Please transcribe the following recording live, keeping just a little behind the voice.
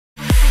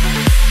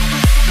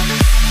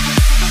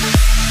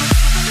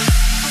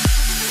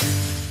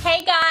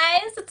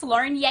it's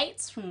Lauren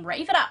Yeates from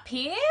Rave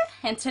here,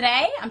 and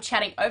today I'm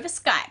chatting over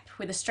Skype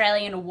with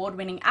Australian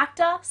award-winning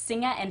actor,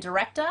 singer and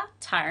director,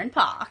 Tyran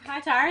Parke. Hi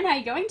Tyran, how are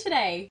you going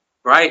today?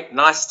 Great,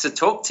 nice to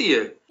talk to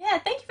you. Yeah,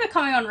 thank you for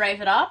coming on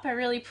Rave It Up. I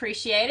really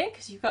appreciate it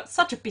because you've got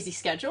such a busy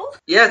schedule.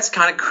 Yeah, it's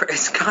kind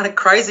of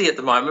crazy at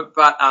the moment,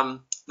 but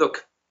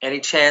look, any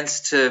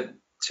chance to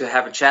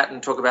have a chat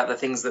and talk about the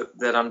things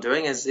that I'm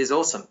doing is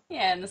awesome.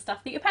 Yeah, and the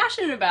stuff that you're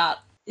passionate about.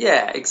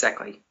 Yeah,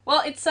 exactly.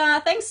 Well, it's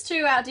thanks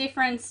to our dear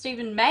friend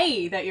Stephen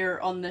May that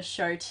you're on the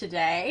show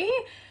today.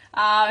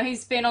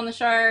 He's been on the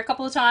show a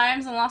couple of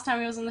times, and last time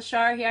he was on the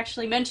show, he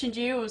actually mentioned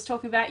you and was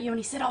talking about you, and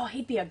he said, oh,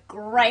 he'd be a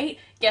great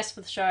guest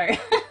for the show.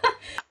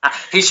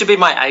 He should be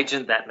my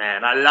agent, that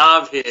man. I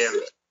love him.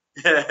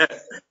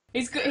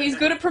 He's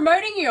good at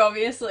promoting you,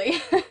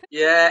 obviously.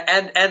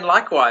 Yeah, and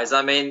likewise.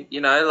 I mean,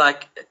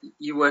 like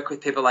you work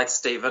with people like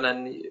Stephen,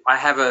 and I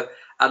have a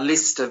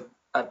list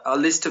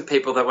of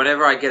people that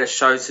whenever I get a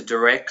show to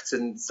direct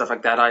and stuff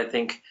like that, I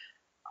think,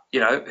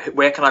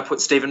 where can I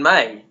put Stephen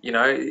May?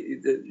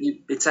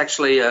 It's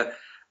actually a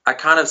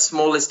kind of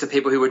small list of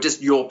people who are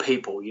just your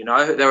people.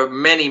 There are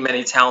many,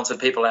 many talented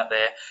people out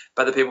there,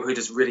 but the people who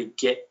just really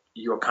get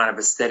your kind of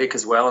aesthetic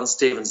as well, and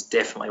Stephen's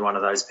definitely one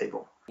of those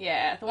people.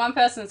 Yeah, the one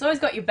person that's always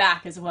got your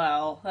back as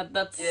well.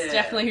 That's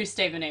definitely who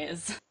Stephen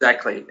is.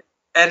 Exactly.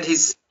 And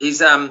he's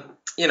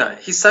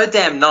so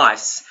damn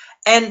nice.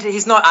 And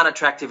he's not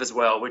unattractive as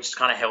well, which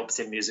kind of helps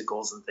in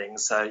musicals and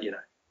things. So,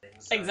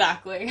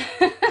 Exactly.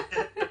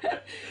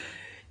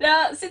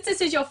 Now, since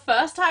this is your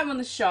first time on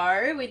the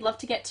show, we'd love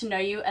to get to know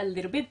you a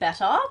little bit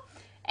better.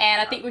 And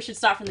I think we should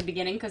start from the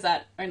beginning because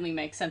that only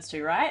makes sense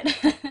to, right?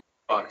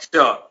 Oh,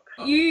 sure.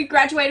 You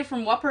graduated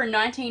from Whopper in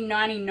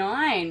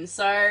 1999.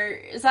 So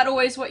is that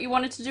always what you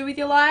wanted to do with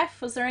your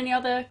life? Was there any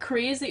other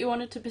careers that you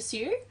wanted to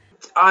pursue?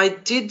 I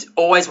did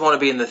always want to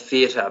be in the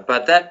theatre,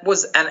 but that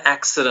was an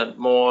accident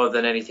more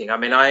than anything. I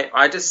mean,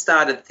 I just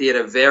started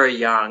theatre very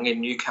young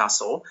in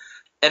Newcastle,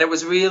 and it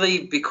was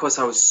really because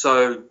I was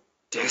so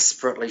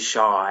desperately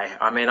shy.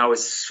 I mean, I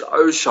was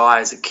so shy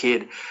as a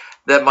kid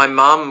that my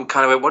mum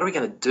kind of went, what are we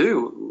going to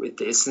do with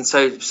this? And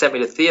so sent me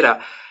to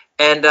theatre,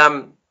 and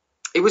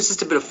it was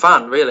just a bit of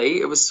fun,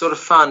 really. It was sort of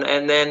fun,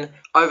 and then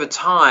over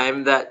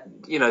time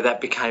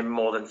that became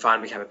more than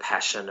fun, became a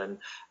passion,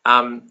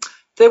 and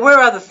there were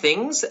other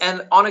things,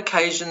 and on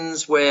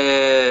occasions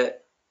where,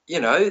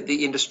 the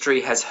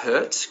industry has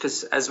hurt,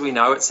 because as we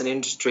know, it's an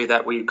industry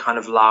that we kind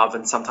of love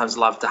and sometimes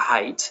love to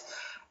hate.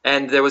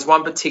 And there was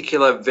one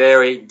particular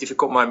very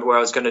difficult moment where I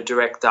was going to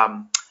direct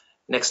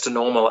Next to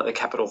Normal at the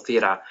Capitol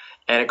Theatre,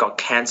 and it got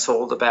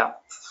cancelled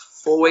about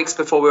 4 weeks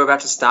before we were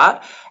about to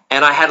start.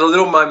 And I had a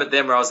little moment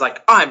then where I was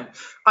like, I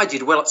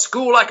did well at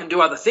school, I can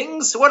do other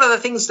things. What other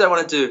things do I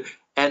want to do?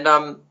 And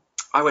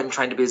I went and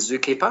trained to be a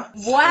zookeeper.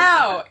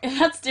 Wow,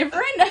 that's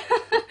different.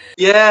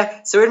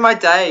 Yeah, so in my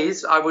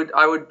days, I'd be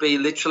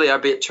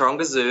at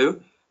Taronga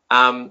Zoo,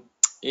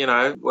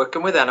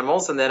 working with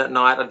animals, and then at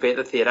night I'd be at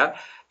the theatre.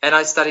 And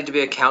I studied to be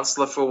a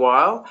counsellor for a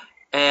while,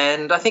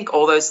 and I think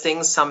all those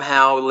things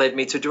somehow led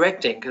me to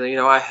directing. Because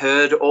I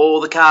heard all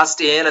the cast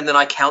in, and then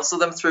I counsel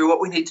them through what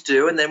we need to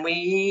do, and then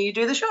we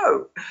do the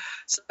show.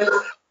 So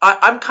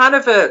I'm kind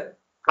of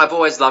I've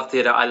always loved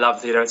theatre. I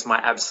love theatre. It's my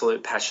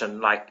absolute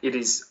passion. Like, it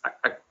is.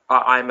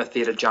 I'm a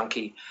theatre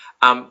junkie,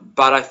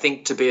 but I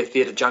think to be a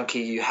theatre junkie,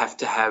 you have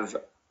to have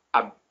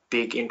a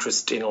big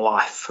interest in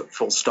life,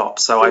 full stop.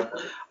 So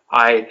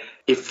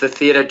if the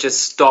theatre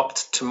just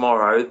stopped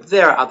tomorrow,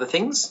 there are other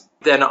things.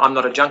 Then I'm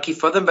not a junkie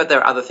for them, but there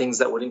are other things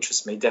that would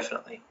interest me,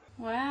 definitely.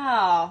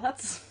 Wow,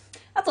 that's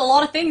a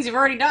lot of things you've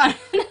already done.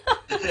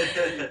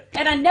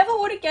 And I never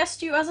would have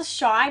guessed you as a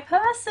shy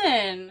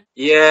person.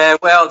 Yeah,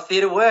 well,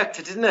 theatre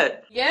worked, didn't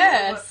it?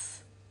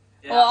 Yes.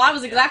 Yeah. Well, I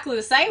was exactly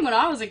the same when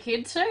I was a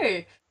kid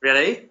too.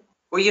 Really?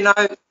 Well,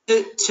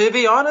 to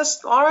be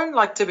honest, Lauren,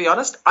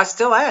 I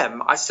still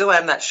am. I still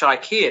am that shy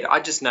kid. I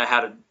just know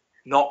how to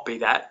not be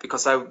that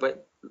because I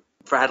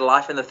had a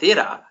life in the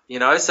theatre,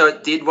 so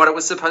it did what it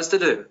was supposed to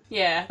do.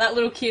 Yeah, that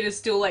little kid is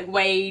still like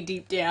way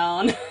deep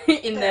down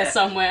in there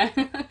somewhere.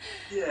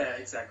 Yeah,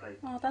 exactly.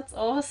 Oh, that's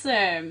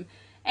awesome.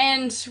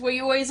 And were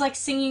you always like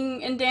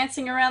singing and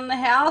dancing around the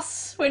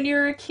house when you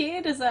were a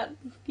kid? Is that,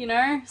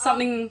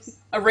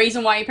 a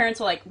reason why your parents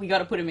were like, we got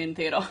to put him in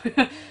theatre?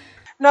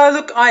 No,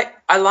 look,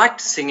 I liked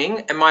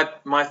singing, and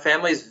my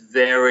family's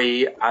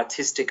very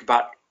artistic,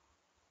 but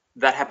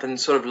that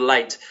happened sort of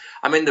late.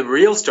 I mean, the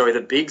real story,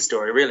 the big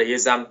story really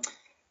is, and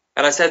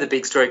I say the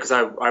big story because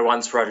I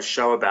once wrote a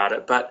show about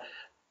it, but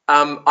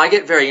I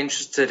get very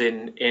interested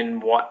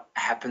in what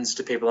happens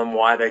to people and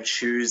why they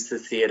choose the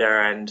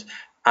theatre, and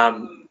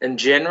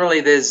generally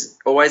there's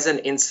always an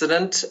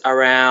incident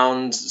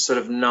around sort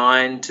of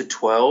 9 to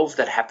 12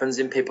 that happens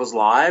in people's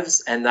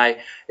lives, and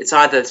it's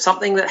either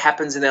something that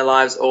happens in their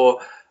lives or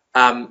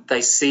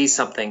they see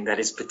something that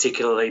is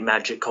particularly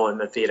magical in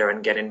the theatre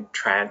and get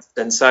entranced.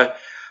 And so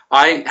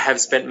I have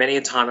spent many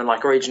a time in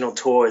like regional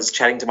tours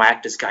chatting to my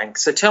actors going,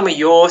 so tell me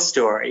your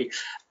story.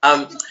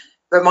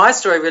 But my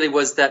story really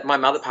was that my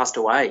mother passed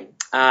away,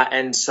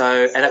 and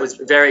it was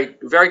very,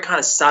 very kind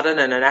of sudden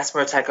and an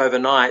asthma attack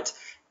overnight.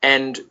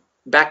 And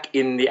back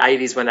in the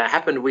 80s when that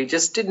happened, we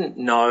just didn't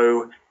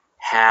know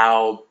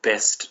how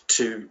best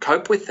to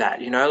cope with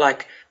that.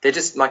 Like they're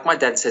just like my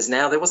dad says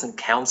now, there wasn't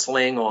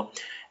counselling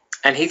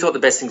and he thought the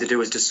best thing to do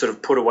was just sort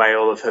of put away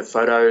all of her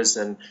photos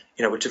and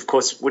which of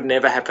course would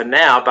never happen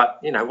now. But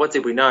what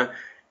did we know?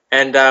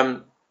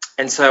 And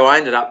so I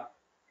ended up.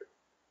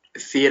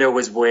 Theatre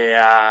was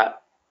where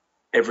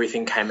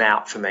everything came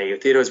out for me.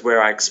 Theatre was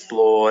where I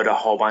explored a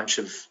whole bunch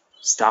of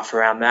stuff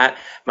around that.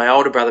 My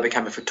older brother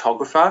became a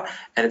photographer,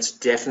 and it's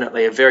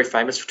definitely a very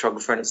famous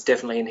photographer, and it's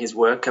definitely in his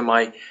work. And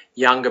my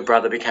younger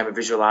brother became a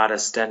visual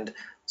artist. And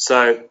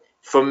so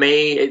for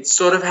me, it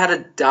sort of had a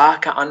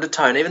darker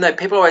undertone, even though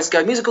people always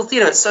go, musical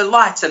theatre, it's so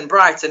light and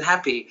bright and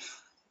happy.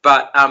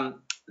 But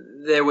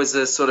there was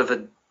a sort of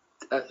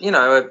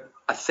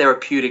a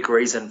therapeutic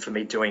reason for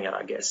me doing it,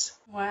 I guess.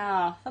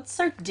 Wow, that's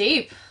so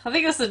deep. I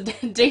think that's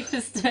the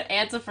deepest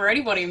answer for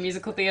anybody in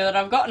musical theatre that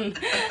I've gotten.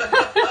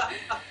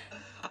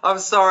 I'm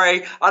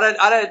sorry.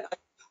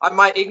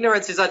 My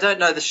ignorance is I don't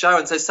know the show,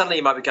 and so suddenly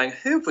you might be going,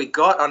 who have we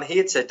got on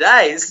here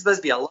today? This is supposed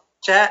to be a live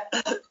chat.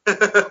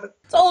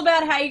 It's all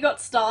about how you got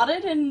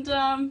started,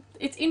 and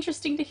it's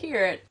interesting to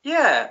hear it.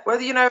 Yeah, well,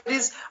 it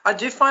is. I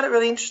do find it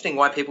really interesting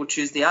why people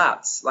choose the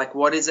arts. Like,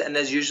 what is it? And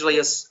there's usually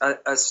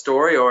a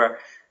story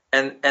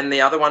and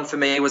the other one for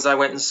me was I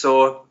went and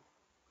saw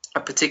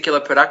a particular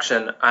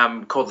production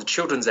called The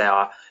Children's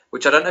Hour,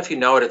 which I don't know if you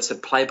know it. It's a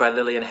play by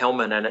Lillian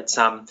Hellman, and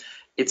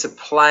it's a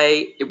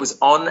play. It was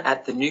on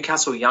at the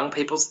Newcastle Young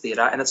People's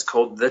Theatre, and it's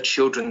called The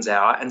Children's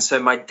Hour. And so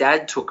my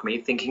dad took me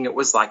thinking it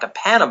was like a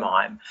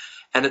pantomime,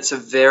 and it's a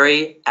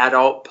very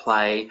adult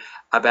play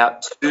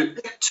about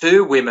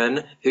two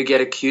women who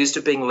get accused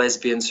of being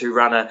lesbians who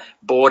run a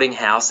boarding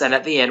house, and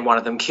at the end one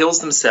of them kills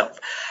themselves.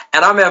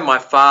 And I remember my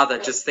father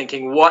just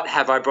thinking, what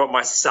have I brought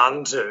my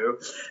son to?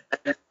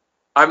 And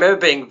I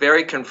remember being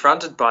very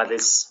confronted by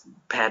this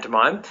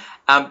pantomime,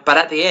 but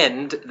at the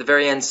end, the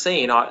very end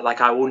scene,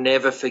 I will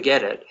never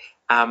forget it.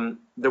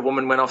 The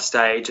woman went off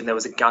stage and there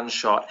was a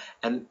gunshot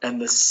and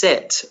the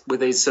set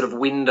with these sort of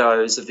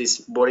windows of this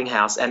boarding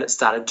house, and it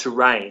started to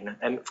rain.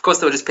 And of course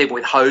there were just people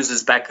with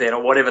hoses back then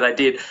or whatever they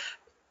did.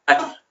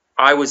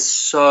 I was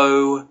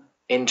so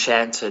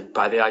enchanted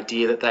by the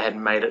idea that they had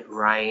made it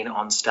rain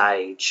on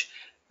stage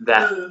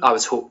that I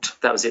was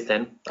hooked. That was it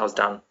then. I was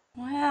done.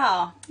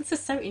 Wow, this is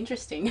so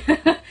interesting.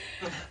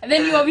 And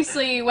then you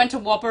obviously went to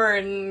Whopper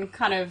and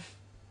kind of,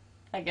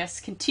 I guess,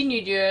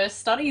 continued your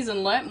studies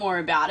and learnt more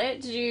about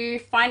it. Did you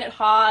find it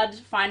hard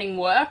finding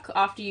work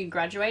after you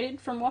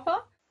graduated from Whopper?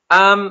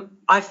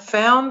 I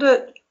found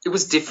it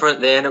was different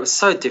then. It was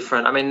so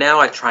different. I mean, now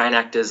I train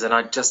actors and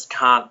I just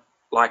can't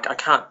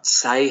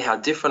say how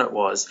different it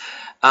was.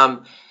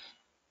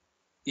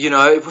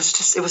 It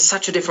was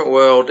such a different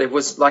world. It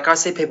was like I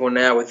see people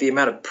now with the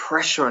amount of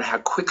pressure and how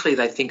quickly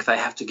they think they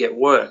have to get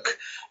work.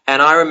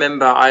 And I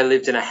remember I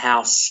lived in a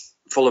house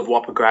full of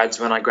Whopper grads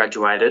when I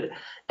graduated,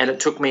 and it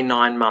took me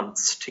 9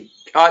 months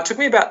it took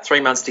me about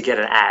 3 months to get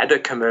an ad, a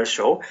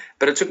commercial,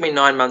 but it took me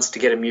 9 months to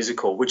get a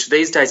musical, which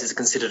these days is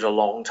considered a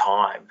long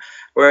time.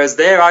 Whereas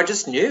there, I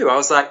just knew. I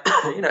was like,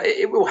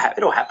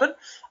 it'll happen.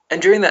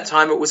 And during that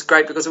time, it was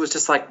great because it was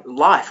just like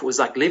life. It was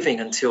like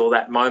living until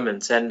that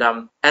moment. And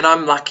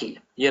I'm lucky,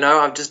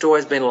 I've just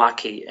always been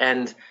lucky.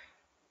 And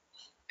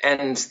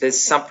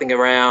there's something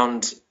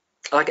around,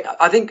 like,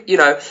 I think,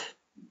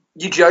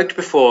 you joked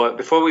before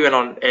we went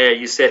on air,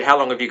 you said, how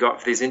long have you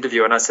got for this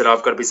interview? And I said,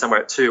 I've got to be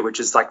somewhere at 2,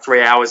 which is like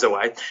 3 hours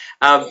away.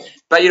 But,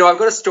 I've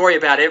got a story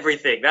about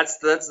everything. That's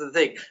the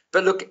thing.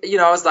 But look,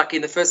 I was lucky.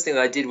 And the first thing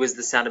that I did was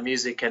The Sound of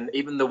Music. And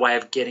even the way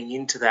of getting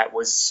into that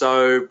was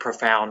so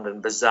profound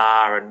and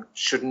bizarre and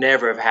should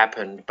never have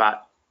happened.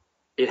 But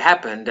it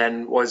happened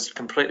and was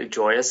completely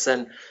joyous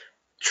and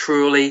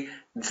truly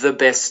the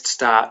best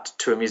start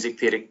to a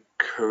music theatre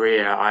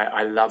career.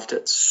 I loved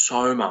it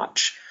so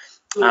much.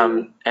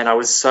 And I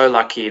was so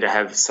lucky to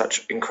have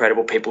such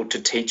incredible people to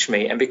teach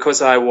me. And because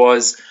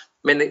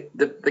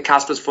the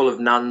cast was full of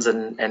nuns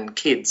and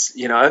kids,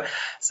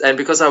 and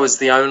because I was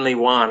the only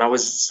one, I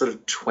was sort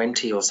of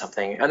 20 or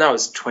something. I know I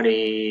was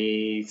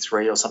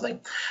 23 or something.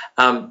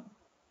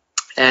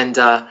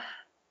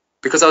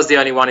 Because I was the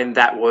only one in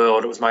that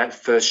world, it was my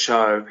first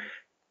show,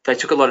 they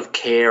took a lot of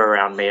care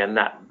around me, and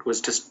that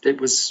was just,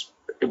 it was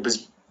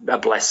a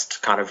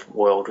blessed kind of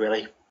world,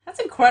 really. That's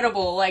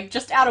incredible, like,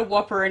 just out of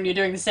Whopper and you're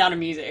doing The Sound of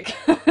Music.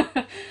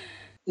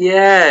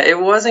 Yeah, it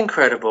was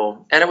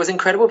incredible. And it was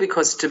incredible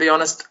because, to be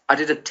honest, I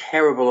did a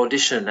terrible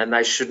audition and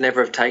they should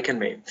never have taken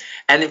me.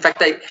 And in fact,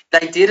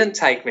 they didn't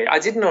take me. I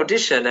did an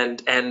audition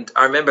and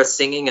I remember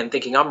singing and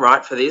thinking, I'm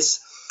right for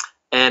this.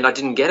 And I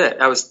didn't get it.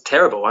 I was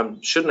terrible. I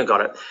shouldn't have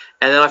got it.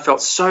 And then I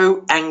felt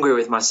so angry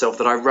with myself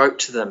that I wrote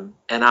to them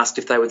and asked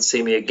if they would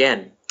see me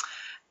again.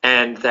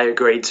 And they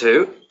agreed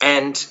to.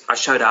 And I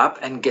showed up,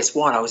 and guess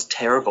what? I was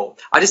terrible.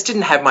 I just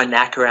didn't have my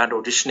knack around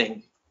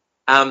auditioning.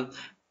 And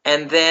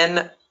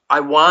then I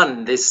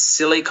won this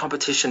silly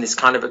competition, this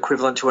kind of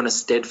equivalent to an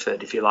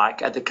Eisteddfod, if you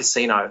like, at the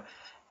casino.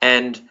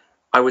 and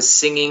I was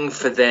singing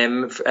for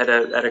them at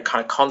a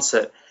kind of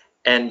concert.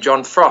 And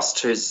John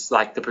Frost, who's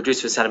like the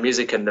producer of Sound of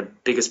Music and the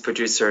biggest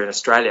producer in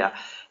Australia,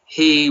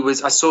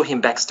 I saw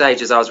him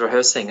backstage as I was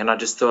rehearsing, and I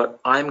just thought,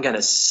 I'm going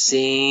to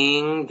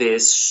sing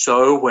this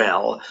so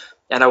well.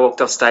 And I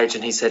walked off stage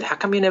and he said, how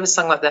come you never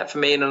sung like that for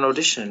me in an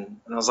audition?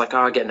 And I was like,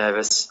 oh, I get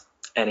nervous.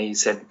 And he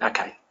said,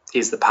 okay,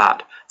 here's the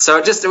part. So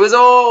it was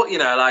all,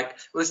 like,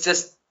 it was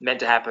just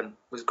meant to happen.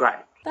 It was great.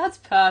 That's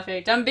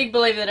perfect. I'm a big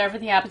believer that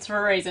everything happens for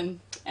a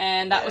reason,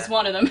 and that was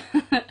one of them.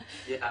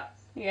 Yeah.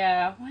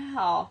 Yeah,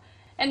 wow.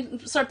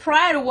 And so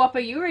prior to Whopper,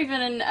 you were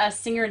even a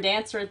singer and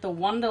dancer at the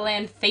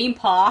Wonderland theme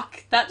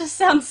park. That just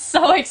sounds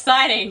so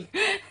exciting.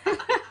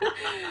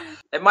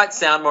 It might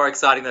sound more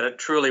exciting than it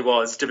truly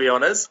was, to be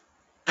honest.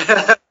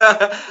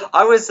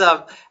 I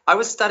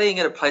was studying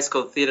at a place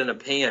called Theatre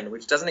Nepean,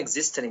 which doesn't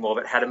exist anymore,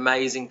 but had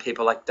amazing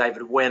people like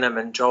David Wenham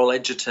and Joel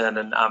Edgerton,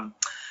 and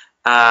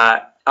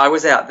I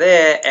was out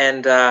there,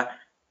 and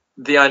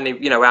the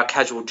only, our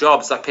casual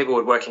jobs, like people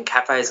would work in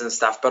cafes and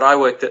stuff, but I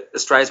worked at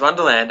Australia's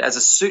Wonderland as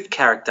a suit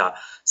character.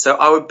 So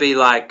I would be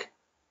like,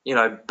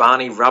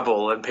 Barney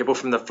Rubble and people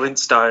from the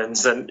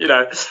Flintstones, and,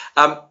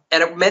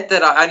 and it meant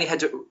that I only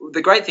had to,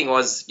 the great thing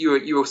was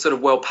you were sort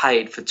of well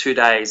paid for 2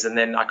 days, and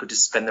then I could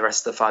just spend the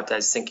rest of the 5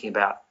 days thinking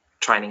about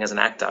training as an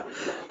actor.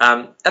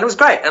 And it was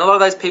great. And a lot of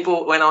those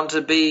people went on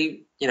to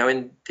be,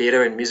 in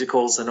theatre and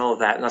musicals and all of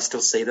that, and I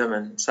still see them.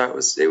 And so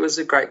it was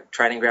a great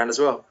training ground as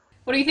well.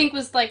 What do you think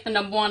was like the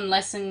number one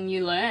lesson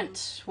you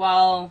learnt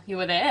while you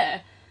were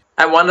there?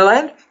 At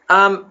Wonderland,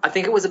 I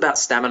think it was about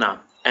stamina,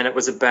 and it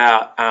was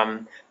about,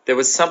 there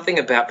was something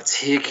about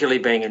particularly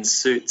being in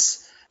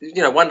suits.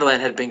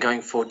 Wonderland had been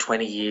going for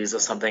 20 years or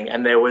something,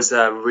 and there was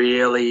a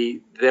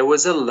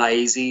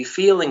lazy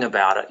feeling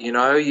about it.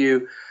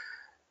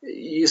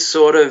 You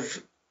sort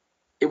of,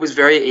 it was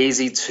very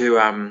easy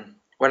to,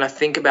 when I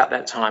think about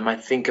that time, I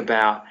think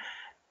about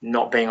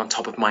not being on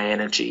top of my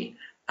energy.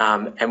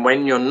 And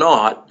when you're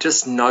not,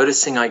 just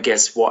noticing, I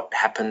guess, what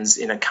happens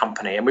in a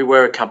company. And we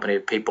were a company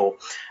of people.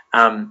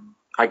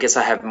 I guess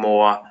I have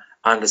more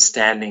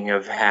understanding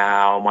of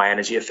how my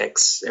energy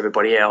affects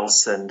everybody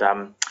else, and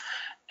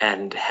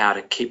how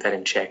to keep that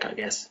in check, I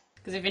guess.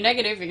 Because if you're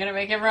negative, you're going to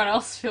make everyone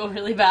else feel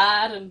really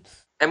bad.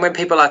 And when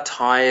people are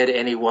tired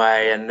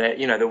anyway, and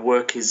the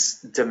work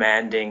is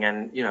demanding,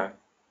 and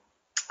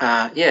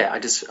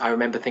I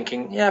remember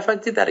thinking, if I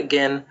did that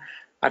again,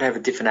 I'd have a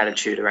different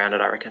attitude around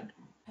it, I reckon.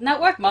 And that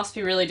work must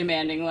be really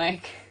demanding.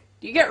 Like,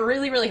 do you get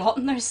really, really hot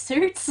in those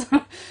suits?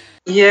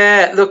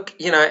 Yeah, look,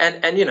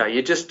 and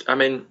you just,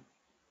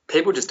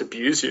 people just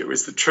abuse you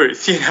is the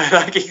truth,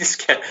 like you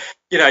just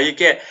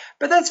get,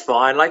 but that's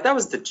fine. Like, that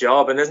was the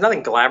job, and there's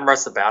nothing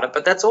glamorous about it,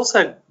 but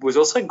was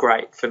also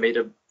great for me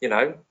to,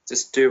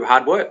 just do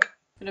hard work.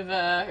 Bit of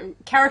a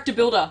character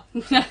builder.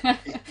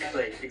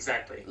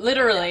 Exactly.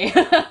 Literally.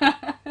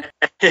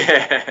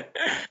 Yeah.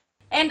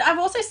 And I've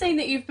also seen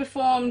that you've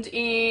performed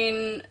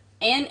in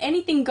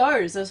Anything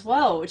Goes as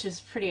well, which is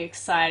pretty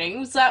exciting.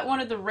 Was that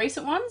one of the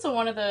recent ones or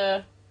one of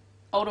the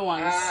older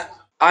ones?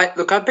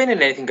 I've been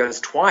in Anything Goes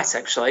twice,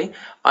 actually.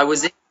 I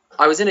was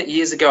in it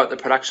years ago at the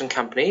production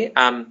company.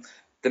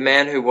 The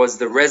man who was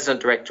the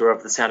resident director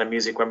of The Sound of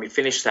Music when we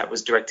finished that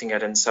was directing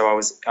it, and so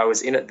I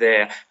was in it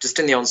there, just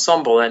in the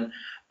ensemble, and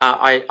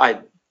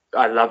I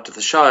loved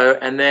the show.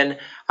 And then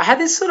I had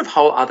this sort of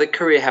whole other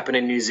career happen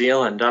in New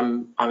Zealand.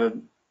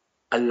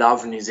 I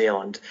love New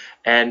Zealand,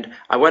 and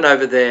I went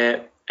over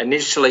there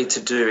initially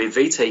to do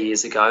Yeates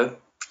years ago,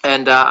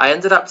 and I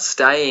ended up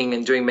staying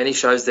and doing many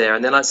shows there,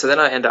 and then I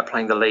ended up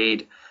playing the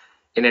lead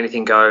in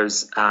Anything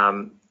Goes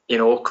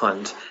in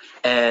Auckland,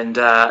 and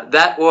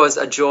that was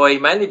a joy,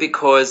 mainly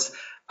because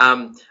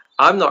I'm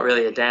not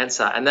really a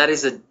dancer, and that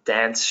is a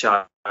dance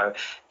show,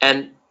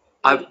 and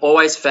I've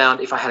always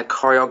found if I had a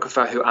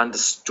choreographer who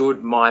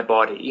understood my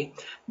body,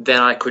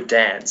 then I could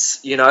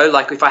dance.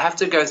 Like if I have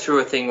to go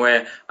through a thing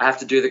where I have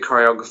to do the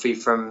choreography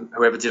from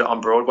whoever did it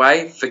on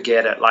Broadway,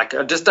 forget it. Like,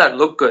 I just don't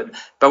look good.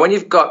 But when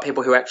you've got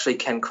people who actually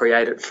can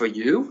create it for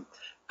you,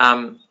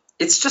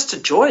 it's just a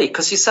joy,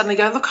 because you suddenly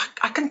go, look,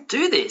 I can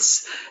do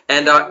this.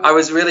 And I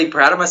was really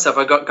proud of myself.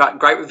 I got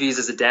great reviews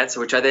as a dancer,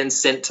 which I then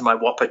sent to my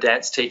Whopper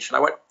dance teacher. And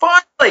I went,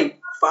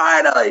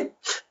 finally.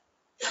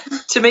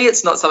 To me,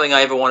 it's not something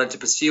I ever wanted to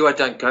pursue. I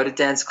don't go to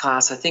dance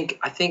class. I think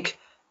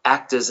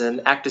actors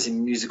and actors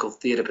in musical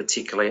theatre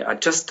particularly are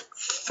just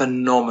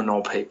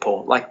phenomenal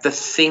people. Like, the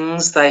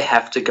things they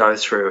have to go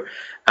through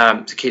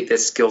to keep their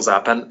skills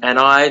up. And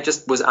I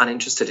just was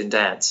uninterested in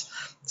dance.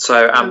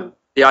 So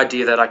the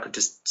idea that I could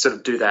just sort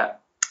of do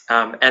that.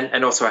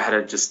 And also I had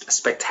a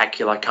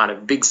spectacular kind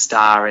of big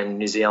star in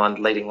New Zealand,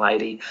 leading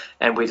lady,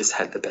 and we just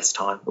had the best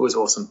time. It was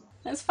awesome.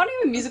 It's funny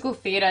with musical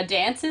theatre,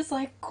 dance is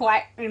like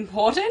quite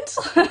important.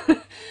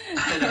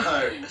 I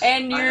know.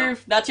 And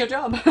that's your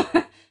job.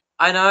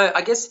 I know.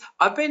 I guess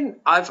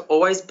I've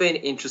always been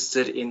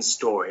interested in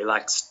story.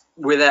 Like,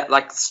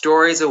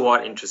 stories are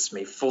what interests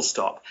me, full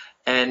stop.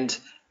 And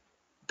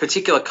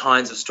particular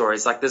kinds of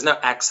stories. Like, there's no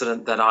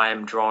accident that I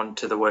am drawn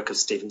to the work of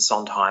Stephen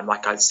Sondheim.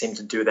 Like, I seem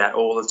to do that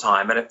all the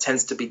time. And it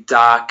tends to be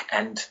dark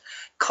and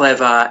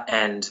clever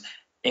and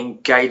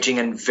engaging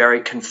and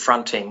very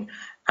confronting,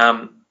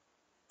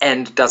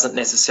 and doesn't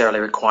necessarily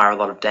require a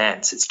lot of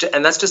dance.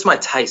 And that's just my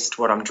taste,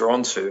 what I'm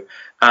drawn to.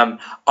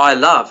 I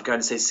love going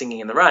to see Singing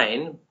in the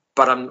Rain,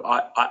 but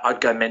I'd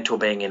go mental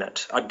being in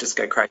it. I'd just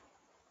go crazy.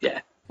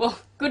 Yeah. Well,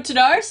 good to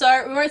know.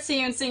 So we won't see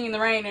you in Singing in the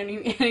Rain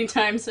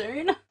anytime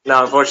soon.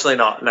 No, unfortunately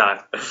not. No.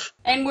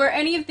 And were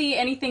any of the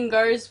Anything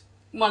Goes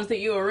ones that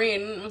you were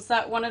in, was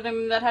that one of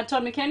them that had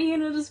Todd McKenney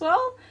in it as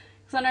well?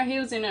 Because I know he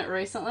was in it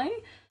recently.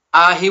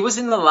 He was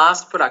in the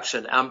last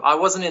production. I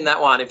wasn't in that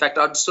one. In fact,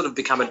 I'd sort of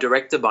become a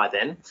director by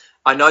then.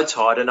 I know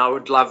Todd, and I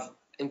would love...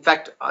 In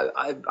fact,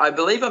 I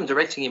believe I'm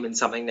directing him in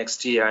something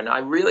next year, and I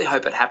really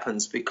hope it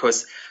happens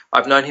because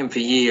I've known him for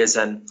years,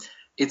 and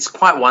it's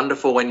quite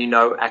wonderful when you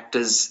know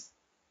actors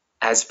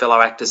as fellow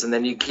actors, and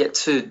then you get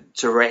to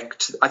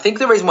direct. I think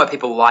the reason why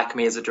people like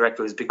me as a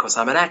director is because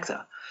I'm an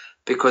actor,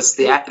 because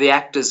the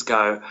actors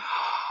go,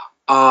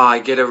 oh,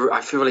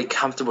 I feel really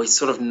comfortable. He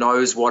sort of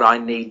knows what I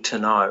need to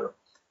know,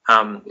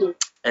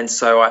 and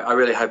so I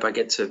really hope I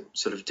get to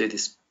sort of do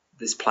this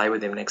play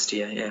with him next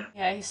year.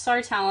 Yeah, he's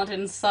so talented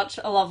and such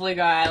a lovely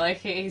guy. Like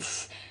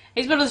he's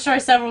been on the show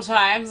several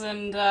times,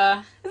 and isn't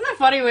that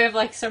funny? We have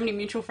like so many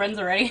mutual friends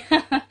already.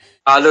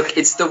 Look,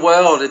 it's the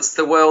world. It's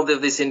the world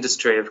of this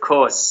industry. Of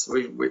course,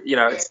 we you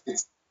know,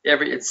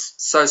 it's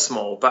so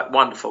small but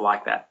wonderful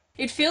like that.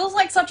 It feels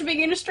like such a big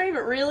industry,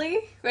 but really,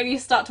 when you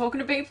start talking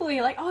to people,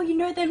 you're like, oh, you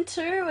know them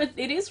too.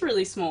 It is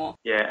really small.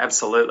 Yeah,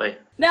 absolutely.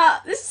 Now,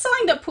 this is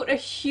something that put a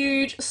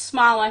huge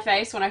smile on my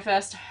face when I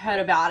first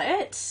heard about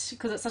it,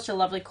 because it's such a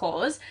lovely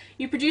cause.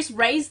 You produced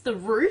Raise the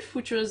Roof,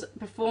 which was a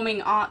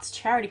performing arts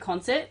charity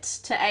concert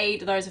to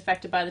aid those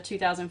affected by the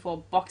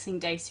 2004 Boxing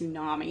Day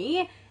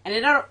tsunami, and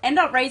it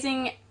ended up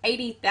raising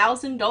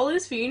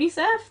 $80,000 for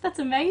UNICEF. That's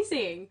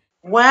amazing.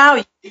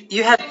 Wow,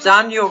 you have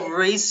done your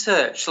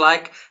research.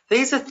 Like,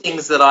 these are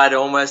things that I'd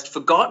almost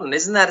forgotten.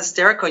 Isn't that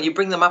hysterical? You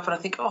bring them up and I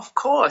think, oh, of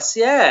course,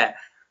 yeah.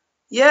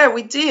 Yeah,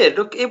 we did.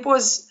 Look, it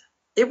was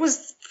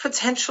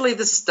potentially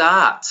the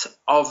start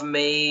of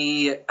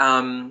me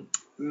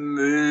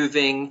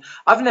moving.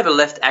 I've never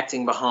left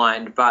acting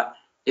behind, but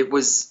it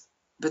was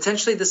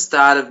potentially the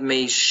start of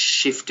me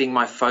shifting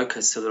my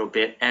focus a little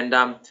bit. And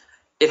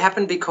it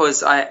happened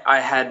because I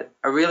had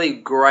a really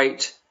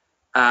great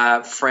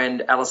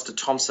friend, Alistair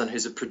Thompson,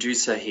 who's a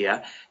producer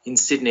here in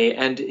Sydney,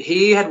 and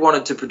he had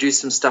wanted to produce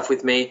some stuff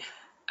with me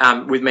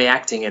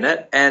acting in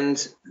it.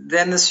 And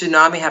then the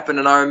tsunami happened,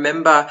 and I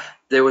remember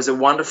there is a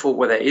wonderful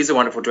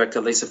director,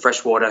 Lisa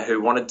Freshwater,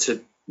 who wanted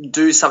to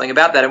do something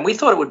about that. And we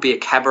thought it would be a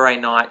cabaret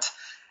night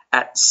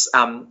at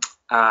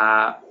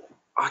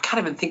I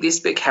can't even think, there used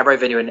to be a cabaret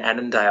venue in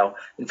Annandale.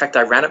 In fact,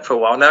 I ran it for a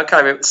while. Now I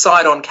can't remember.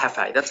 Side On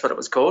Cafe, that's what it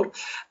was called.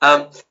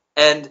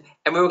 And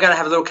we were going to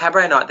have a little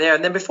cabaret night there.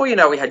 And then before you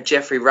know, we had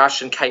Jeffrey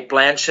Rush and Kate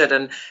Blanchett.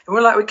 And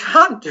we're like, we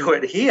can't do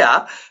it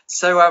here.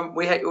 So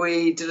we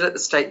did it at the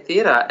State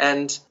Theatre.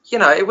 And, you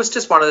know, it was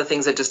just one of the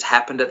things that just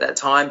happened at that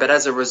time. But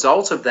as a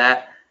result of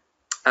that,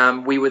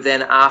 we were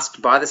then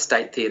asked by the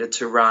State Theatre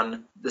to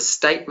run the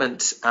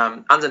statement.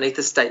 Underneath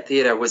the State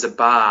Theatre was a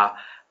bar,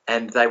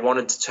 and they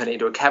wanted to turn it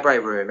into a cabaret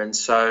room. And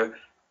so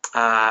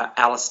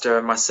Alistair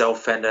and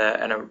myself and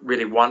a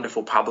really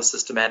wonderful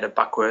publicist, Amanda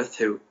Buckworth,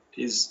 who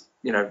is,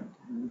 you know,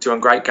 doing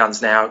great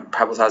guns now,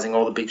 publicising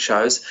all the big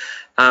shows.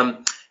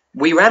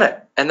 We ran it,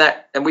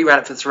 and we ran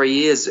it for 3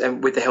 years,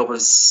 and with the help of the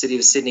City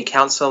of Sydney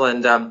Council.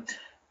 And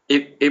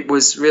it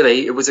was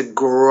a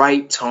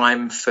great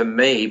time for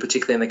me,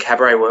 particularly in the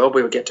cabaret world.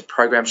 We would get to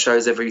program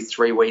shows every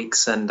 3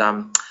 weeks, and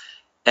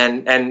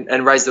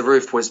Raise the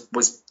Roof was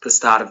the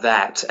start of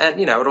that. And,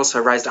 you know, it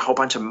also raised a whole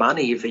bunch of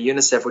money for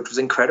UNICEF, which was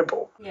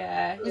incredible.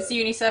 Yeah. Is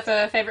UNICEF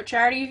a favourite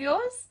charity of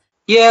yours?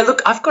 Yeah,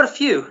 look, I've got a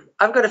few, to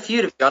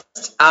be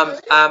honest.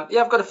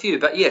 Yeah, I've got a few,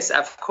 but yes,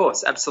 of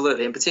course,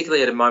 absolutely, and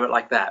particularly at a moment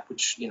like that,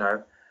 which, you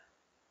know,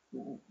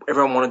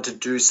 everyone wanted to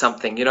do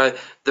something. You know,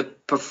 the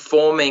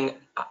performing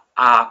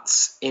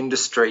arts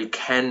industry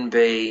can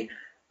be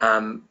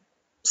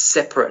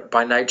separate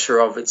by nature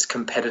of its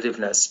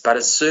competitiveness, but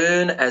as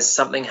soon as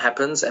something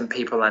happens and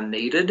people are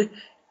needed,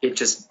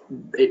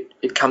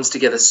 it comes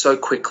together so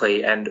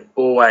quickly and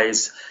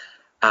always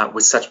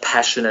with such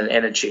passion and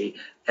energy.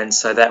 And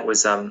so that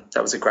was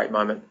a great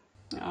moment.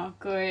 Oh,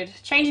 good.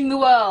 Changing the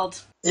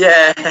world.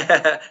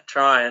 Yeah,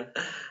 trying.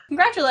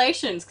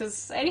 Congratulations,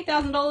 because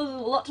 $80,000 is a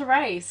lot to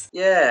raise.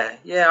 Yeah.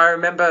 I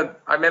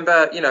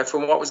remember, you know,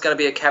 from what was going to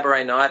be a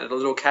cabaret night at a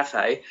little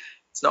cafe,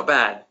 it's not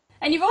bad.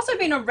 And you've also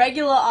been a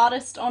regular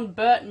artist on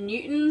Bert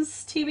Newton's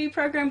TV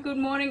program, Good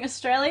Morning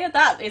Australia.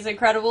 That is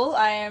incredible.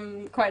 I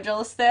am quite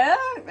jealous there.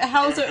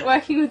 How's it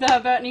working with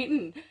Bert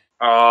Newton?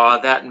 Oh,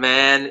 that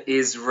man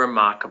is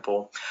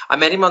remarkable. I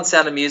met him on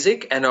Sound of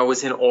Music, and I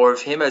was in awe of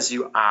him, as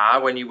you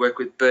are when you work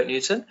with Bert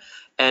Newton.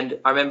 And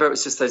I remember it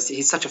was just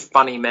he's such a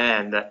funny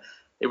man that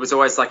it was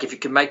always like if you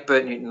could make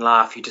Bert Newton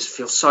laugh, you just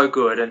feel so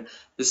good, and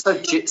he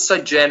was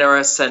so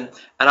generous. And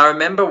I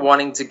remember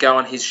wanting to go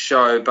on his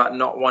show, but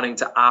not wanting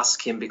to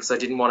ask him because I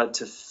didn't want it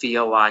to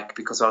feel like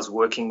because I was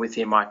working with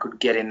him, I could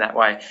get in that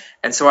way.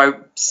 And so I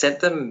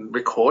sent them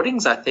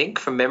recordings, I think,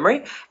 from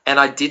memory, and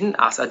I didn't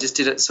ask. I just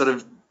did it sort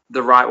of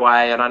the right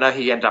way, and I know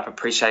he ended up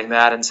appreciating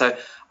that. And so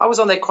I was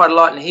on there quite a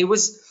lot, and he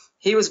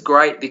was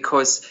great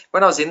because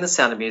when I was in The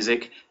Sound of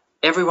Music,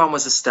 everyone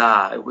was a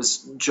star. It was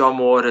John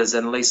Waters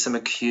and Lisa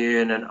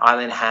McCune and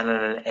Eileen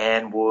Hannon and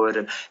Anne Wood.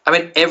 And I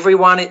mean,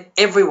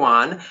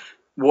 everyone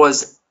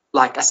was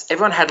like,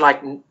 everyone had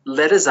like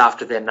letters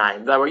after their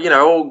name. They were,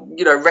 all,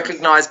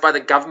 recognized by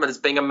the government as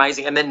being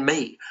amazing. And then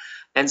me.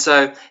 And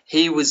so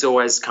he was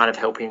always kind of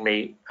helping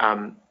me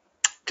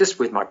just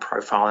with my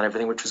profile and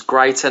everything, which was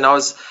great. And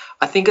I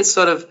think it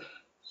sort of,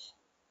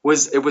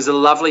 it was a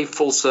lovely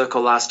full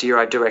circle. Last year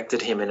I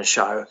directed him in a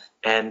show,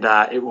 and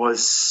it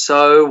was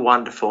so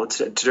wonderful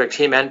to direct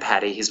him and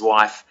Patty, his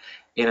wife,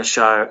 in a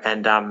show,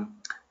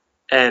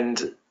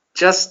 and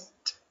just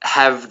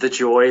have the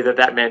joy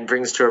that man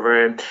brings to a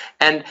room.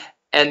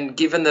 And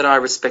given that I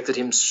respected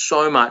him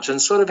so much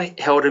and sort of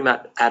held him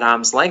at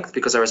arm's length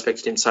because I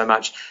respected him so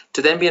much,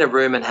 to then be in a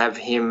room and have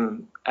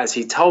him, as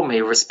he told me,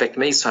 respect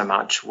me so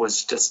much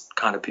was just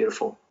kind of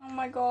beautiful. Oh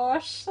my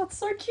gosh, that's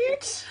so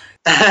cute.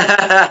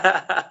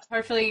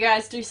 Hopefully you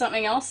guys do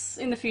something else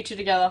in the future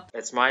together.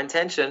 It's my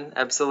intention,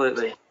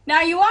 absolutely.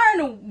 Now, you are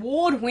an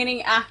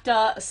award-winning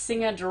actor,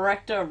 singer,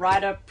 director,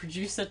 writer,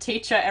 producer,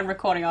 teacher, and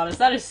recording artist.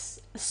 That is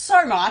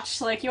so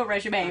much. Like, your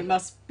resume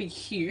must be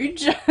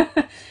huge.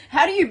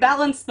 How do you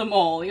balance them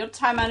all? Your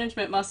time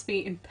management must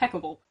be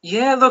impeccable.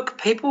 Yeah, look,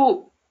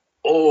 people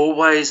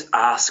always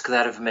ask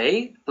that of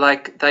me.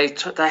 Like, they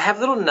have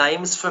little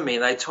names for me.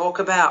 They talk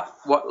about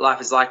what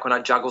life is like when I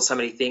juggle so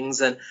many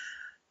things, and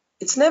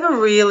it's never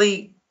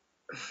really...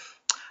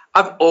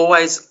 I've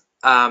always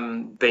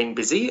been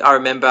busy. I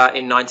remember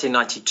in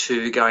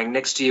 1992 going,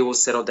 next year we'll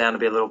settle down to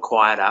be a little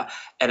quieter,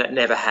 and it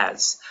never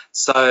has.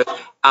 So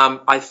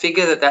I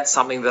figure that that's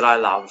something that I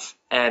love,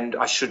 and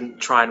I shouldn't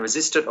try and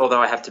resist it,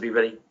 although I have to be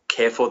really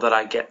careful that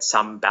I get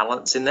some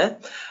balance in there.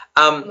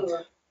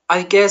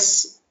 I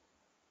guess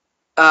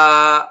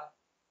I'm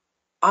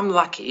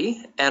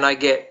lucky, and I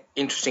get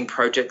interesting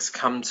projects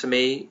come to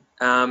me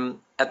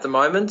at the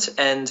moment,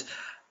 and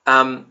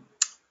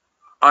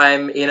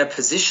I'm in a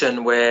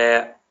position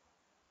where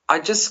I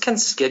just can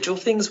schedule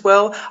things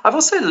well. I've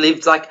also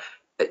lived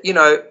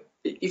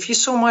if you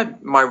saw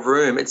my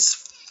room, it's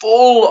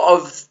full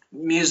of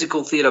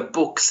musical theatre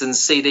books and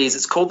CDs.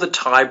 It's called the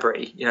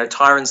Tybrary,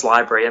 Tyran's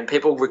Library, and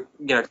people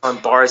try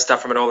and borrow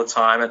stuff from it all the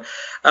time.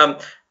 And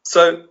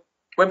so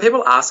when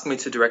people ask me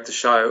to direct a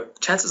show,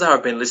 chances are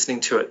I've been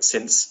listening to it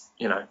since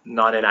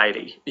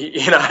 1980,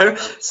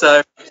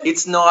 so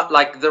it's not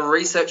like the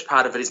research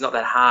part of it is not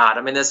that hard.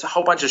 I mean, there's a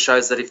whole bunch of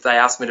shows that if they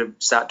asked me to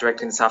start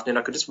directing this afternoon,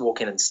 I could just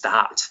walk in and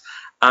start.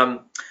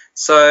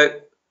 So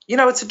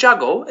it's a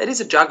juggle. It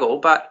is a juggle,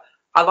 but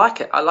I like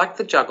it. I like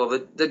the juggle.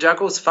 The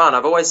juggle is fun.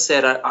 I've always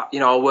said,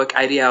 I'll work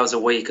 80 hours a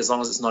week as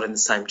long as it's not in the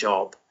same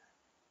job.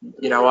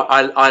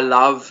 I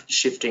love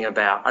shifting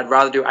about. I'd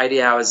rather do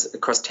 80 hours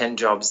across 10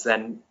 jobs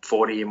than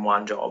 40 in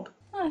one job.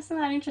 Oh, isn't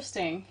that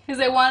interesting? Is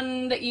there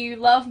one that you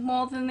love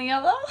more than the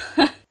other?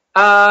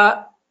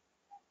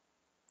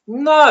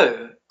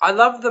 No. I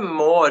love them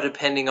more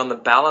depending on the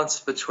balance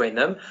between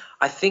them.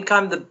 I think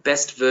I'm the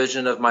best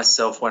version of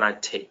myself when I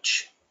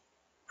teach.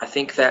 I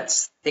think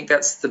that's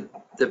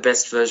the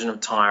best version of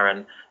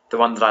Tyran, the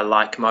one that I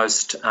like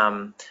most,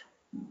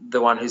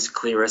 the one who's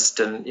clearest,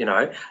 and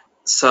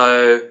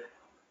So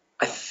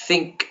I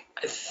think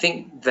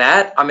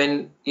that, I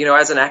mean,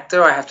 as an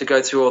actor, I have to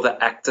go through all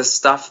the actor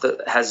stuff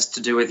that has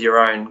to do with your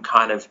own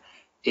kind of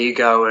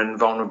ego and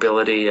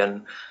vulnerability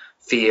and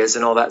fears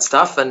and all that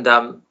stuff. And,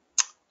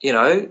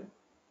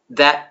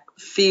 that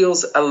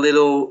feels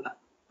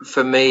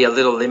for me, a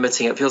little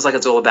limiting. It feels like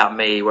it's all about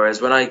me.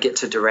 Whereas when I get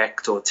to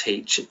direct or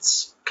teach,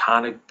 it's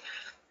kind of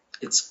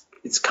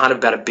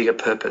about a bigger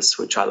purpose,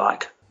 which I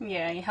like.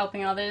 Yeah, you're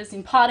helping others,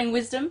 imparting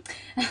wisdom.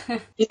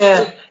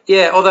 Yeah.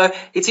 Although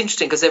it's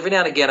interesting because every now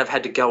and again I've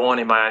had to go on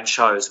in my own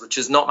shows, which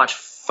is not much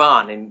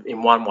fun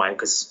in one way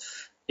because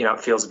it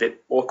feels a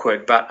bit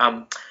awkward.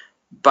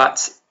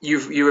 But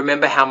you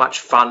remember how much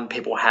fun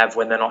people have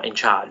when they're not in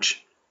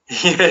charge,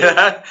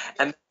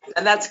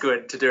 and that's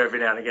good to do every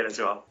now and again as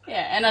well.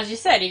 Yeah, and as you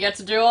said, you get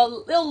to do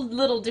all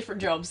little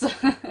different jobs.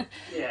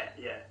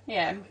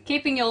 Yeah,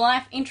 keeping your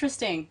life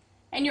interesting.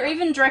 And you're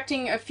even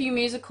directing a few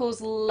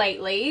musicals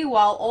lately,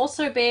 while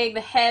also being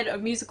the head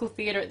of musical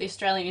theatre at the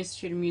Australian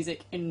Institute of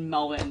Music in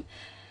Melbourne.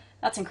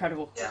 That's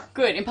incredible. Yeah.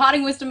 Good.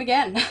 Imparting wisdom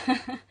again.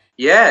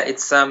 Yeah,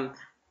 it's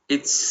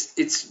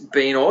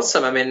been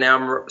awesome. I mean,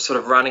 now I'm sort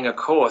of running a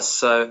course,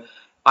 so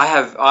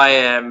I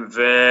am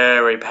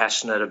very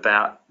passionate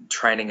about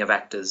training of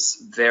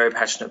actors. Very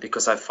passionate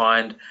because I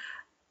find,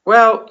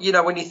 when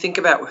you think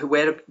about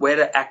where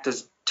do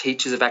actors,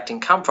 teachers of acting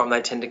come from,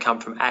 they tend to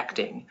come from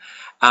acting.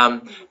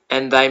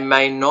 And they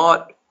may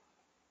not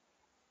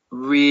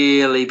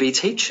really be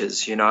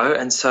teachers,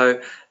 and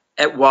so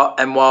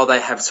while they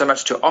have so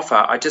much to offer,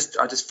 I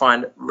just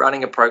find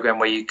running a program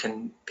where you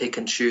can pick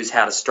and choose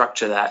how to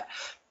structure that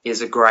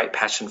is a great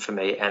passion for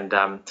me. And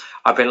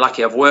I've been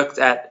lucky. I've worked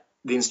at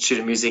the Institute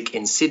of Music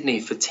in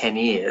Sydney for 10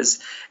 years,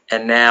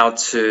 and now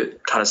to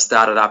kind of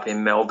start it up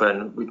in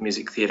Melbourne with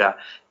music theatre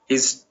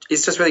is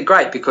just really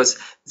great, because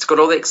it's got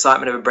all the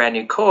excitement of a brand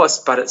new course,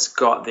 but it's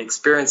got the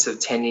experience of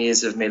 10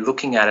 years of me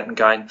looking at it and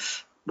going,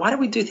 why don't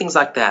we do things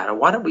like that? Or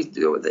why don't we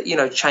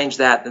change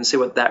that and see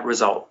what that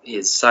result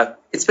is? So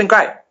it's been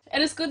great.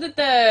 And it's good that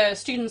the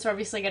students are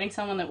obviously getting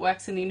someone that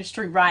works in the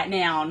industry right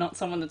now, not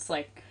someone that's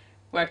like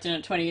worked in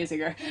it 20 years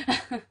ago.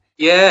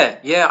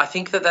 Yeah, I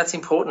think that that's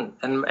important,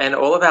 and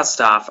all of our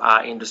staff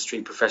are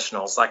industry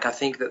professionals. Like, I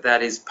think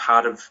that is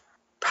part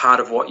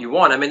of what you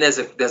want. I mean, there's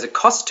a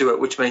cost to it,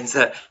 which means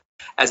that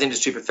as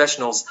industry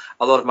professionals,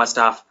 a lot of my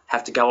staff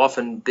have to go off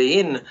and be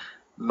in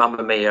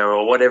Mamma Mia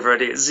or whatever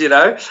it is,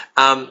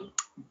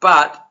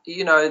 But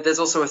there's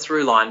also a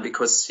through line,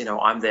 because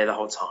I'm there the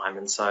whole time,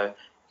 and so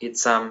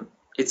it's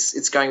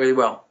going really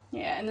well.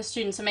 Yeah, and the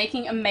students are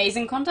making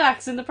amazing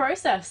contacts in the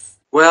process.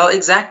 Well,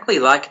 exactly.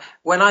 Like,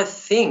 when I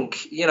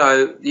think,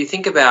 you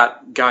think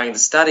about going to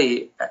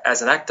study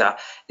as an actor,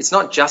 it's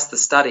not just the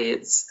study,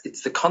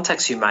 it's the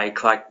contacts you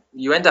make. Like,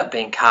 you end up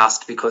being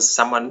cast because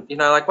someone,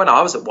 like when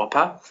I was at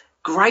Whopper,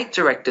 great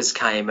directors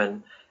came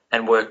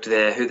and worked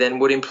there who then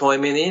would employ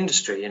me in the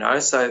industry,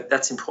 so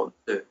that's important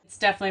too. It's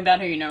definitely about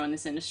who you know in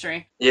this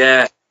industry.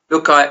 Yeah.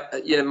 Look,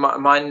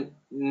 my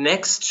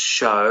next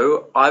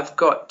show, I've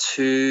got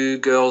 2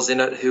 girls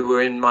in it who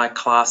were in my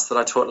class that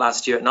I taught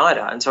last year at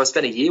NIDA. And so I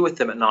spent a year with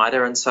them at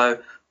NIDA. And so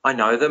I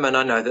know them, and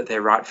I know that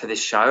they're right for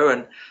this show.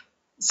 And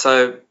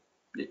so,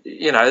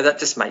 that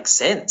just makes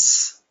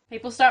sense.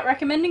 People start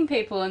recommending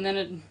people, and then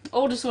it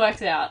all just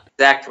works out.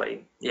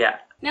 Exactly. Yeah.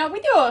 Now,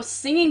 with your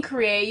singing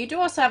career, you do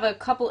also have a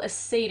couple of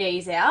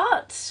CDs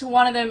out.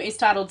 One of them is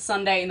titled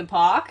Sunday in the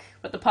Park,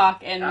 but the park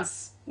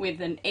ends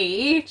with an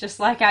E, just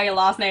like how your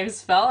last name is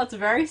spelled. It's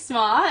very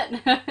smart.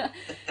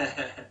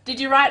 Did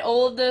you write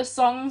all of the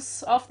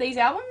songs off these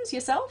albums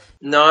yourself?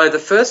 No, the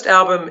first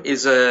album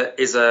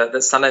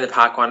the Sunday in the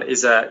Park one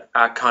is a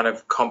kind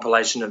of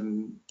compilation of,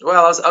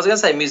 well, I was going to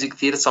say music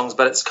theatre songs,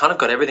 but it's kind of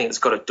got everything. It's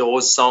got a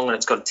Doors song and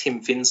it's got a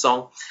Tim Finn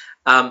song.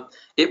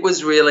 It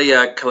was really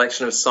a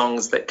collection of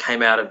songs that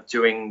came out of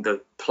doing the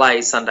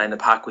play Sunday in the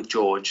Park with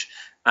George,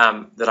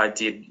 that I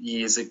did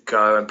years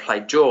ago and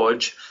played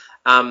George.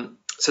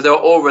 So they were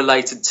all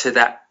related to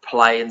that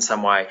play in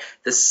some way.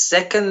 The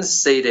second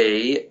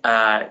CD,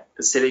 the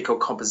CD called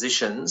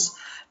Compositions,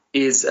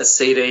 is a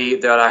CD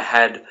that I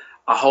had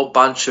a whole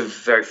bunch of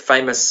very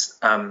famous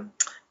some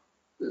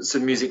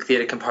music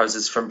theatre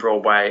composers from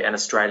Broadway and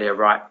Australia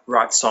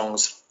write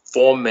songs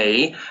for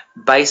me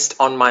based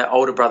on my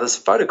older brother's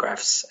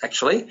photographs,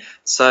 actually.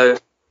 So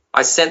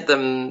I sent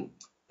them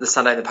the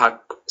Sunday in the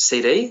Park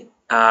CD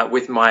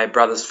with my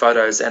brother's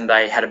photos, and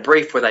they had a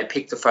brief where they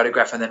picked a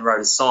photograph and then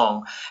wrote a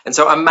song. And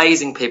so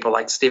amazing people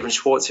like Stephen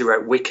Schwartz, who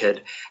wrote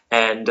Wicked,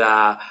 and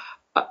John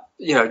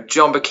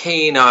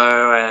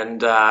Bacchino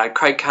and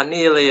Craig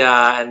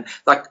Carnelia, and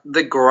like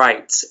the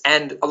greats,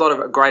 and a lot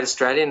of great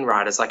Australian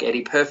writers like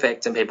Eddie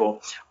Perfect and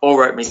people all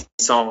wrote me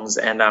songs,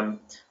 and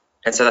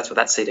so that's what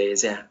that CD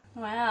is. Yeah.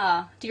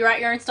 Wow. Do you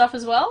write your own stuff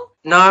as well?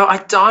 No, I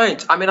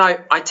don't. I mean,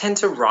 I tend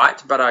to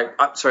write, but I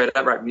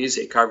don't write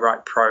music. I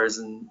write prose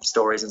and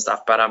stories and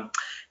stuff. But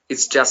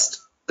it's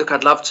just, look,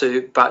 I'd love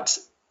to, but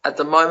at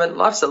the moment,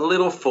 life's a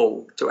little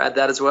full. To add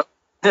that as well.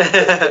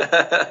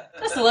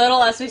 Just a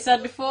little, as we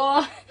said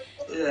before.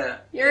 Yeah.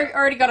 You're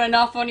already got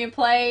enough on your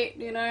plate,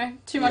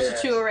 too much to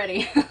chew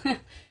already.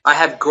 I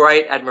have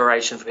great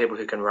admiration for people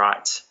who can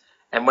write.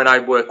 And when I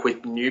work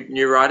with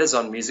new writers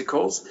on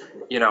musicals,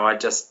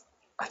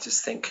 I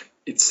just think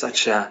it's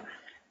such a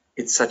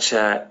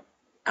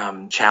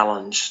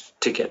challenge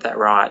to get that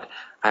right.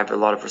 I have a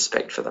lot of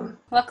respect for them.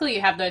 Luckily,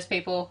 you have those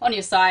people on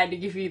your side to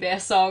give you their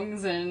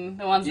songs and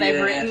the ones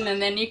they've written, and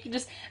then you can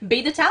just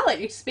be the talent.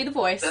 You just be the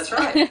voice. That's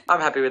right. I'm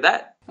happy with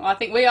that. Well, I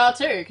think we are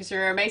too, because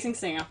you're an amazing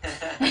singer.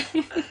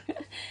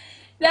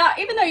 Now,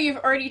 even though you've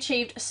already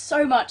achieved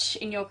so much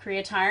in your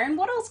career, Tyran,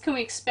 what else can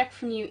we expect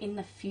from you in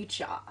the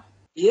future?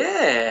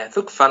 Yeah,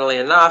 look, funnily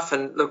enough,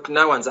 and look,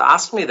 no one's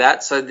asked me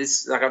that, so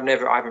this, like, I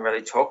haven't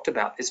really talked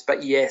about this,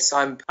 but yes,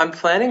 I'm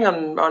planning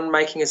on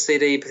making a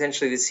CD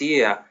potentially this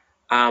year,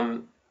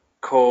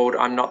 called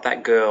 "I'm Not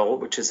That Girl,"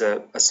 which is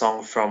a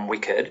song from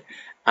Wicked,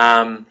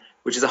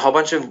 which is a whole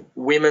bunch of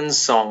women's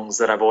songs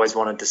that I've always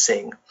wanted to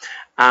sing,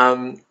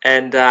 and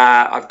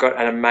I've got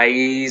an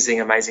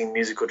amazing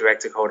musical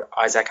director called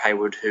Isaac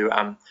Haywood, who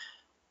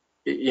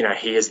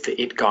he is the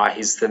it guy.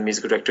 He's the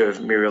musical director of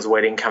Muriel's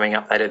Wedding coming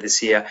up later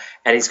this year,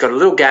 and he's got a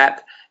little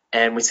gap.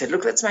 And we said,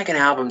 look, let's make an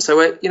album. So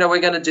we're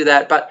going to do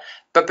that, but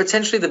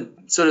potentially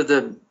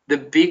the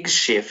big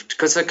shift,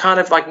 because they're kind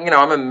of like,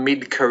 I'm a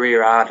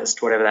mid-career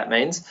artist, whatever that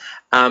means,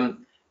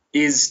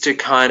 is to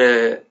kind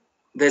of,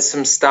 there's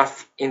some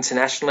stuff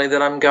internationally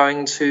that I'm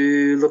going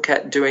to look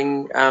at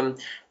doing, and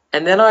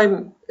then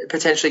I'm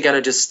potentially going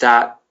to just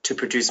start to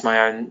produce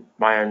my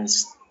own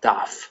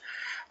stuff.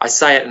 I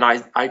say it and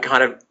I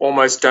kind of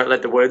almost don't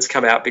let the words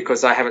come out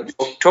because I haven't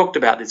talked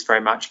about this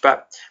very much.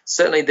 But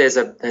certainly there's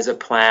a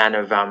plan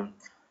of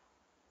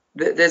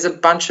there's a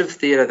bunch of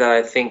theatre that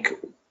I think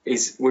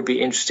would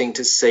be interesting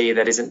to see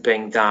that isn't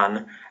being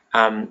done,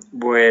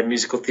 where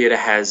musical theatre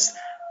has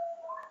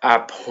a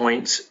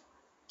point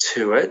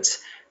to it.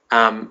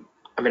 I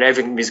mean,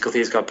 every musical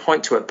theatre's got a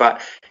point to it,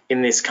 but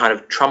in this kind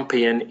of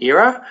Trumpian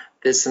era,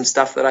 there's some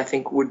stuff that I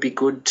think would be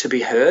good to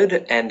be heard,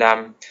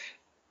 and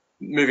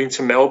moving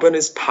to Melbourne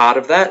is part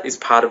of that.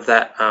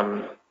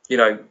 You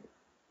know,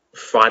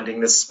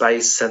 finding the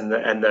space and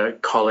the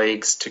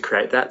colleagues to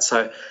create that.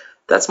 So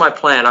that's my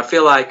plan. I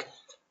feel like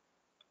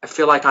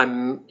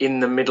I'm in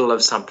the middle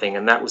of something,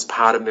 and that was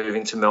part of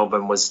moving to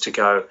Melbourne, was to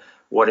go,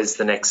 what is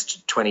the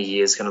next 20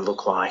 years going to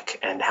look like,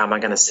 and how am I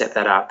going to set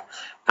that up?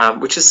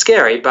 Which is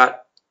scary,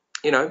 but,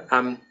 you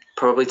know,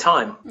 probably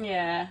time.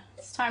 Yeah,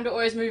 it's time to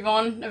always move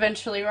on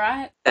eventually,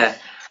 right? Yeah.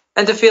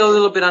 And to feel a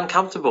little bit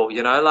uncomfortable,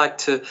 you know, like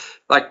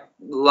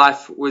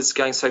life was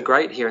going so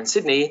great here in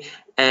Sydney,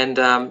 and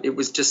it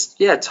was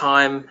just,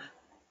 time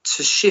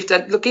to shift.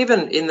 And look,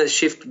 even in the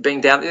shift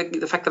being down,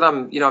 the fact that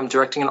I'm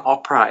directing an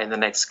opera in the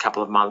next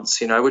couple of months,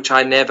 you know, which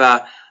I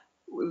never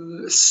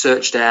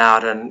searched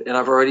out, and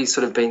I've already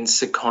sort of been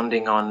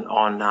seconding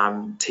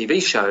on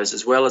TV shows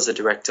as well as a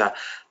director.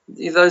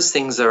 Those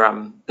things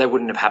are they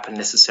wouldn't have happened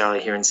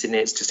necessarily here in Sydney.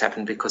 It's just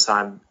happened because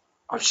I've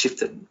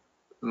shifted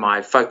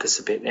my focus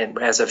a bit,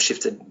 and as I've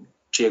shifted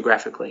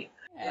geographically.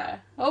 Yeah.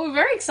 Well, we're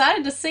very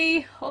excited to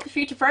see all the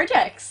future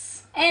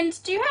projects. And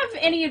do you have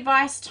any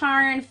advice,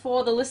 Tyran,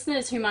 for the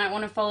listeners who might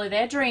want to follow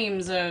their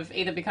dreams of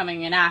either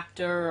becoming an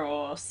actor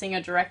or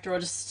singer, director, or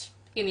just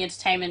in the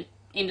entertainment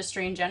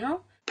industry in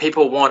general?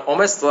 People want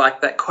almost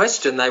like that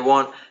question. They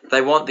want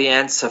the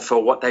answer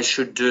for what they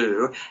should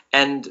do.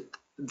 And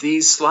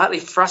the slightly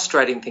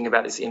frustrating thing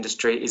about this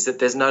industry is that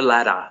there's no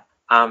ladder.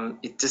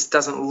 It just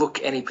doesn't look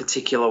any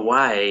particular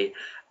way.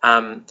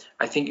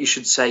 I think you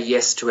should say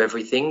yes to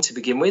everything to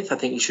begin with. I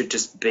think you should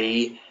just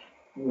be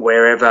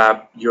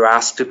wherever you're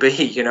asked to be,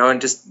 you know,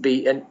 and just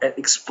be and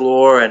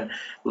explore and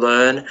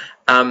learn,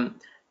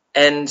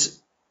 and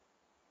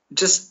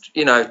just,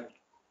 you know,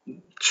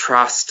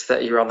 trust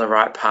that you're on the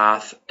right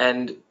path.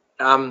 And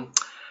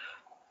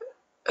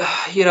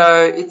you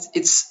know,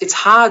 it's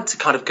hard to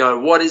kind of go,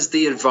 what is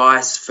the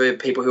advice for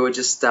people who are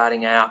just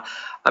starting out?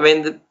 I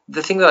mean,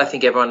 the thing that I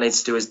think everyone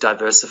needs to do is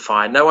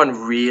diversify. No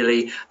one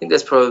really, I think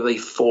there's probably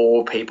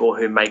 4 people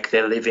who make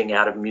their living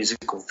out of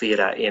musical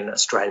theatre in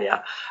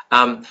Australia.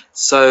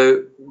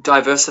 So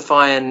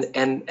diversify,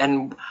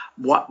 and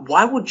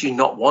why would you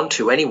not want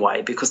to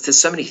anyway? Because there's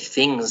so many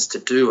things to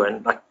do,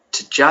 and like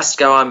to just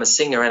go, I'm a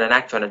singer and an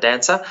actor and a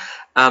dancer.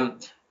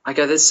 I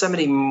go, there's so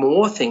many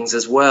more things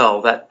as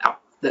well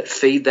that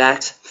feed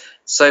that.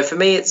 So for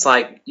me, it's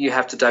like you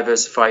have to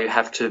diversify. You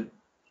have to.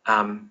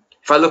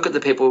 If I look at the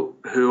people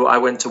who I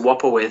went to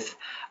WAPA with,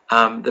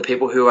 the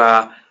people who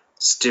are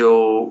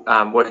still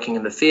working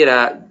in the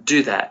theatre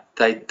do that.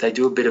 They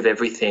do a bit of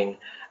everything,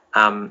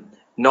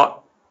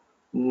 not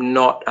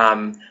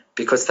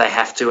because they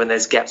have to and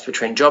there's gaps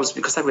between jobs,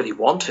 because they really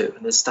want to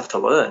and there's stuff to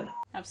learn.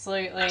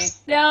 Absolutely.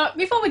 Now,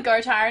 before we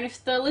go, Tyran,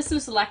 if the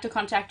listeners would like to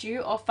contact you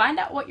or find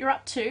out what you're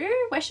up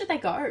to, where should they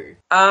go?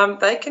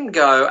 They can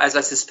go, as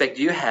I suspect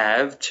you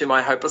have, to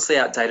my hopelessly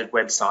outdated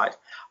website.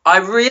 I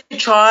really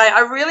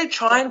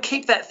try and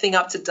keep that thing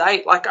up to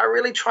date. Like, I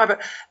really try,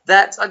 but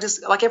I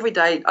just, like, every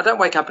day, I don't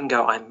wake up and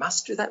go, I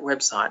must do that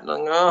website. And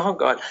I'm like, oh,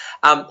 God.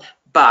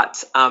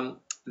 But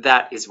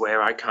that is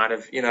where I kind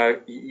of, you know,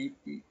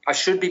 I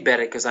should be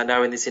better, because I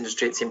know in this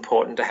industry it's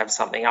important to have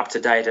something up to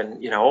date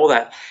and, you know, all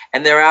that.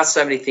 And there are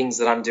so many things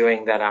that I'm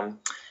doing that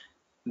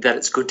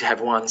it's good to have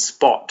one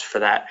spot for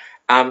that.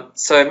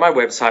 So my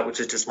website, which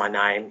is just my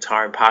name,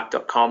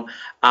 tyranparke.com,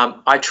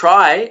 I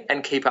try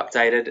and keep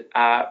updated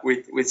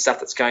with stuff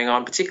that's going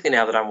on, particularly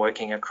now that I'm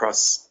working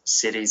across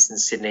cities in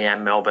Sydney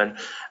and Melbourne.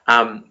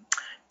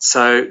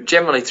 So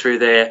generally through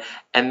there.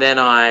 And then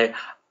I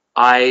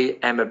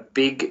am a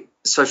big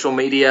social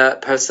media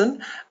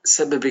person,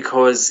 simply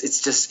because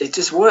it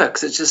just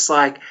works. It's just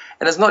like,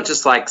 and it's not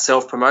just like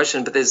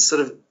self-promotion, but there's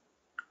sort of,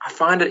 I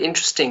find it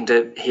interesting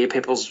to hear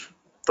people's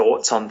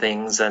thoughts on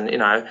things, and, you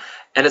know,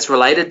 and it's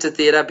related to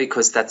theatre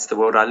because that's the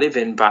world I live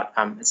in, but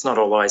it's not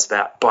always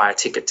about buy a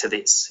ticket to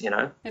this, you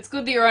know. It's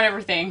good that you're on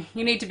everything.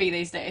 You need to be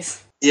these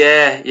days.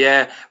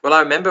 Yeah. Well,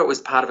 I remember it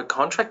was part of a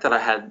contract that I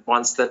had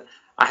once, that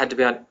I had to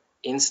be on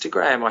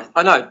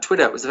Instagram.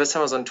 Twitter. It was the first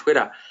time I was on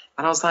Twitter.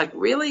 And I was like,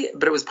 really?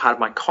 But it was part of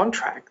my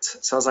contract.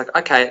 So I was like,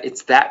 okay,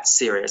 it's that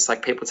serious.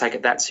 Like, people take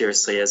it that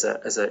seriously as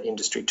an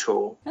industry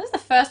tool. That was the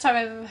first time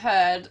I've ever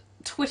heard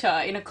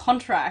Twitter in a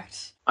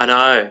contract. I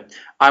know.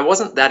 I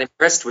wasn't that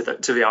impressed with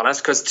it, to be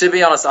honest, because, to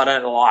be honest, I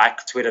don't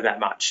like Twitter that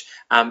much.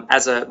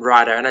 As a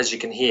writer, and as you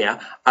can hear,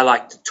 I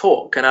like to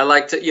talk, and I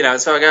like to, you know,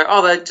 so I go,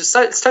 oh, they're just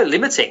it's so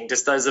limiting,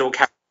 just those little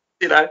characters,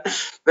 you know.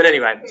 But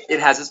anyway, it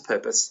has its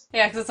purpose.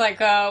 Yeah, because it's like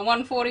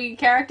 140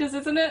 characters,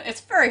 isn't it?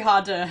 It's very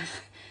hard to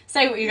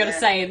say what you got to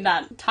say in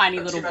that tiny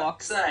little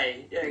box.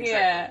 Say. Yeah, exactly.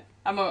 Yeah.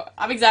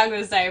 I'm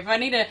exactly the same. If I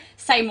need to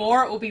say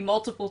more, it will be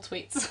multiple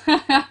tweets.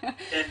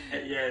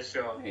 Yeah,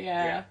 sure.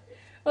 Yeah.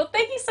 Well,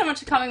 thank you so much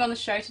for coming on the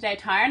show today,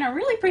 Tyran. I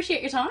really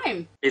appreciate your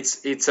time.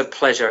 It's a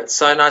pleasure. It's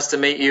so nice to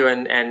meet you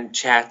and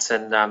chat,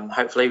 and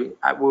hopefully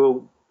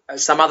we'll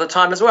some other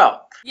time as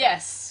well.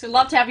 Yes, we'd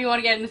love to have you on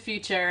again in the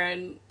future,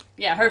 and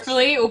yeah,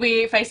 hopefully it will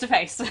be face to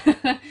face.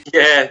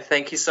 Yeah,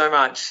 thank you so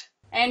much.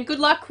 And good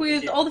luck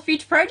with all the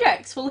future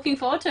projects. We're looking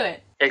forward to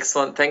it.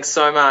 Excellent. Thanks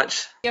so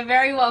much. You're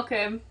very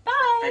welcome.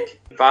 Bye. Thank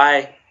you.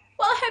 Bye.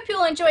 Well, I hope you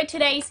all enjoyed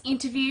today's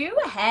interview,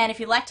 and if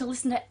you'd like to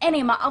listen to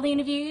any of my other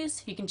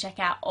interviews, you can check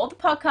out all the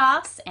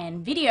podcasts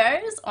and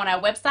videos on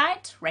our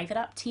website,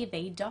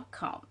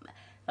 raveituptv.com.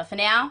 But for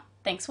now,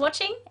 thanks for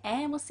watching,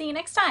 and we'll see you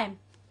next time.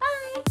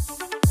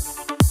 Bye!